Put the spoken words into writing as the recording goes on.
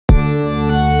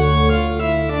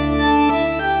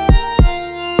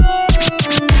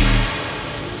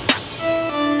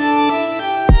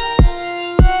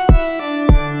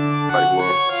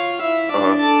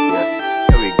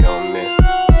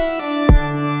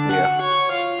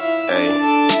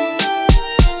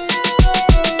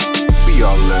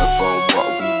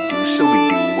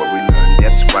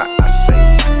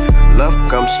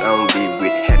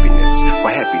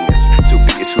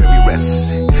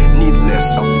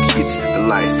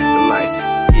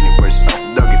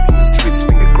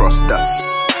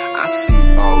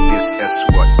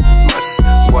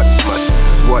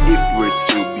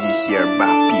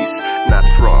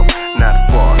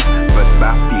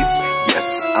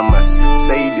I must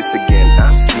say this again.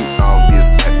 I see all this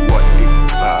as what it,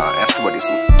 that's what it's,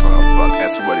 fuck,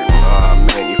 that's what it,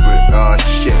 man, if it,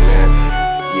 shit, man.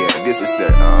 Yeah, this is the,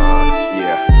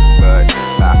 yeah, but,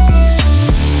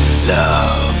 peace.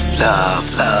 Love, love,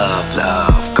 love,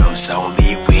 love comes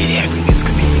only with happiness.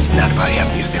 Cause if it's not about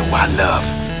happiness, then why love?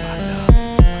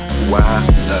 Why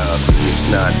love?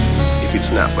 If it's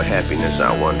not for happiness,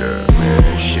 I wonder,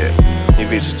 man, shit.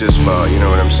 If it's just for, you know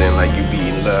what I'm saying, like you be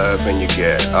in love and you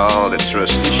get all the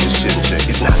trust issues sitting there,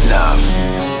 it's not love.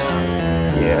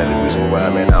 Yeah, the reason why,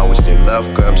 man, I always say love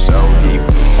comes only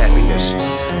with happiness.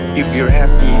 If you're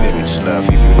happy, then it's love.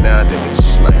 If you're not, then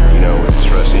it's like, you know, with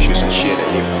trust issues and shit.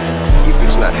 And if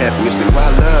it's not happiness, then why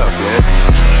love, man?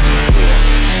 Yeah.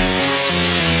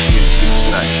 If it's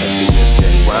not happiness,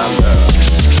 then why love?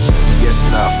 Yes,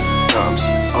 love comes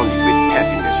only with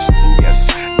happiness. And yes,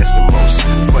 that's the most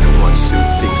for the ones who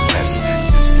thinks less.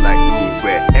 Just like me,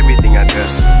 where everything I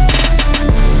does,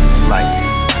 like,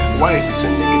 why is this a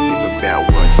negative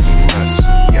about what he must?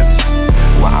 Yes,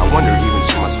 well, I wonder even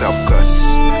to myself, cause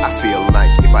I feel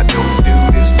like if I don't do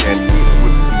this, then it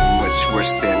would be much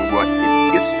worse than what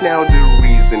it is now. The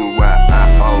reason why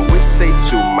I always say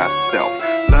to myself,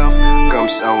 love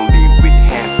comes only with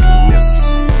happiness.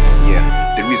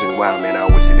 Yeah, the reason why, man, I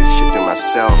always say this shit to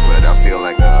myself, but I feel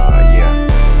like, yeah,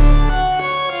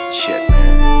 shit,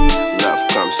 man, love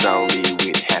comes only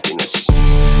with happiness.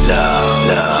 Love,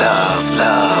 love,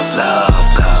 love, love,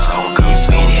 love comes only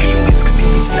with happiness. Cause if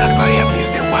it's not about happiness,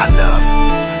 then why love?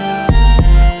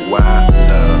 Why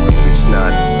love? If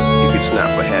it's not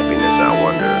for happiness, I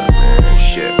wonder, man,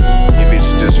 shit. If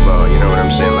it's just for, you know what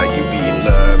I'm saying, like you be in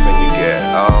love and you get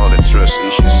all the trust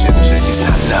issues, shit, it's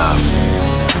not love.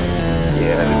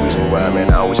 Yeah, the reason why,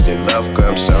 man, I always say love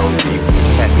comes only with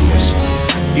happiness.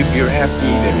 If you're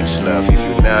happy, then it's love. If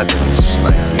you're not, then it's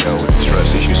like, you know, with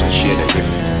trust issues and shit. And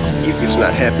if it's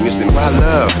not happiness, then why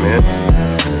love, man?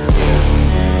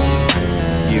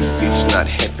 Yeah. If it's not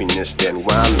happiness, then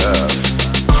why love?